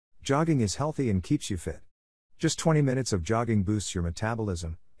Jogging is healthy and keeps you fit. Just 20 minutes of jogging boosts your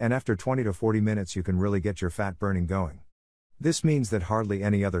metabolism, and after 20 to 40 minutes you can really get your fat burning going. This means that hardly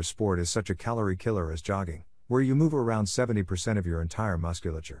any other sport is such a calorie killer as jogging, where you move around 70% of your entire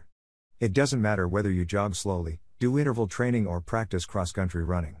musculature. It doesn't matter whether you jog slowly, do interval training or practice cross-country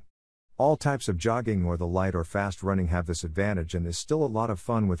running. All types of jogging or the light or fast running have this advantage and is still a lot of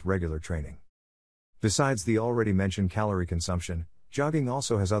fun with regular training. Besides the already mentioned calorie consumption, jogging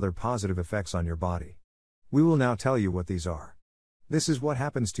also has other positive effects on your body. We will now tell you what these are. This is what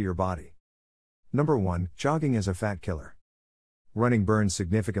happens to your body. Number 1, jogging is a fat killer. Running burns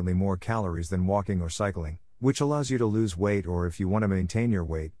significantly more calories than walking or cycling, which allows you to lose weight, or if you want to maintain your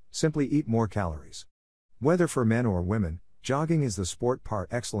weight, simply eat more calories. Whether for men or women, jogging is the sport par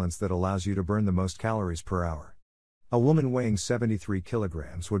excellence that allows you to burn the most calories per hour. A woman weighing 73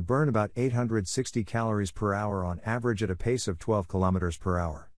 kilograms would burn about 860 calories per hour on average at a pace of 12 kilometers per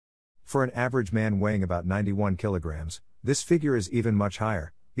hour. For an average man weighing about 91 kilograms, this figure is even much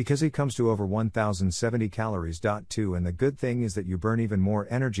higher, because he comes to over 1070 calories. 2 And the good thing is that you burn even more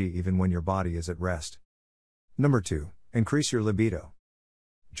energy even when your body is at rest. Number 2, increase your libido.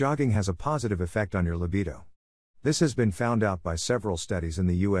 Jogging has a positive effect on your libido. This has been found out by several studies in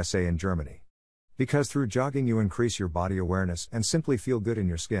the USA and Germany. Because through jogging you increase your body awareness and simply feel good in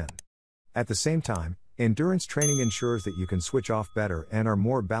your skin. At the same time, endurance training ensures that you can switch off better and are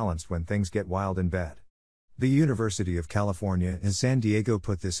more balanced when things get wild in bed. The University of California in San Diego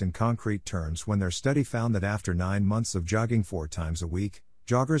put this in concrete terms when their study found that after 9 months of jogging 4 times a week,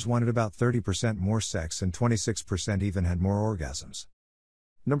 joggers wanted about 30% more sex and 26% even had more orgasms.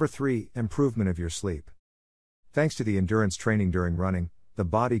 Number 3, improvement of your sleep. Thanks to the endurance training during running, the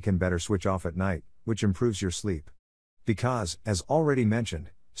body can better switch off at night, which improves your sleep. Because, as already mentioned,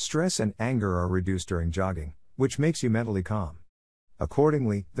 stress and anger are reduced during jogging, which makes you mentally calm.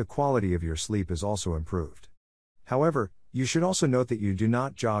 Accordingly, the quality of your sleep is also improved. However, you should also note that you do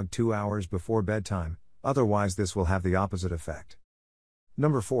not jog 2 hours before bedtime, otherwise this will have the opposite effect.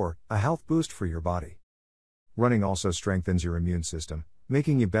 Number 4, a health boost for your body. Running also strengthens your immune system,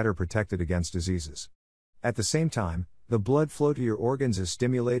 making you better protected against diseases. At the same time, the blood flow to your organs is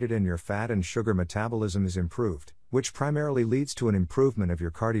stimulated and your fat and sugar metabolism is improved, which primarily leads to an improvement of your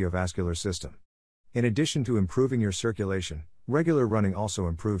cardiovascular system. In addition to improving your circulation, regular running also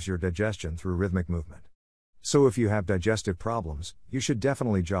improves your digestion through rhythmic movement. So if you have digestive problems, you should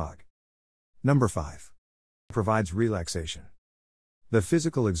definitely jog. Number 5. Provides relaxation. The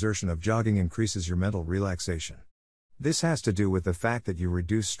physical exertion of jogging increases your mental relaxation. This has to do with the fact that you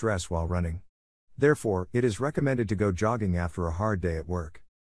reduce stress while running. Therefore, it is recommended to go jogging after a hard day at work.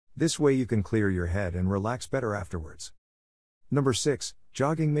 This way you can clear your head and relax better afterwards. Number 6,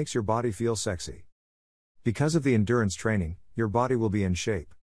 jogging makes your body feel sexy. Because of the endurance training, your body will be in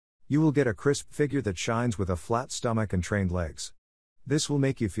shape. You will get a crisp figure that shines with a flat stomach and trained legs. This will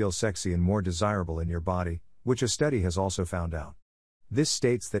make you feel sexy and more desirable in your body, which a study has also found out. This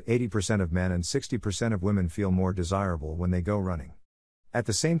states that 80% of men and 60% of women feel more desirable when they go running. At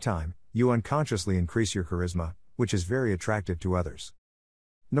the same time, you unconsciously increase your charisma, which is very attractive to others.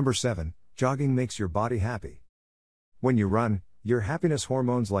 Number 7, jogging makes your body happy. When you run, your happiness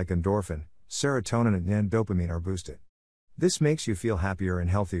hormones like endorphin, serotonin and dopamine are boosted. This makes you feel happier and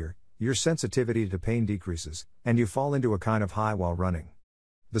healthier, your sensitivity to pain decreases, and you fall into a kind of high while running.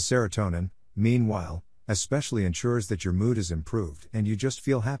 The serotonin, meanwhile, especially ensures that your mood is improved and you just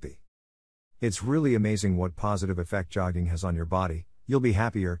feel happy. It's really amazing what positive effect jogging has on your body. You'll be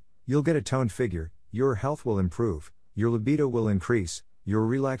happier, you'll get a toned figure, your health will improve, your libido will increase, your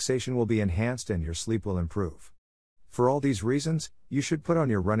relaxation will be enhanced and your sleep will improve. For all these reasons, you should put on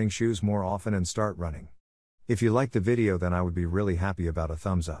your running shoes more often and start running. If you liked the video, then I would be really happy about a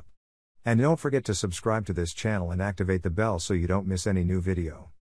thumbs up. And don't forget to subscribe to this channel and activate the bell so you don't miss any new video.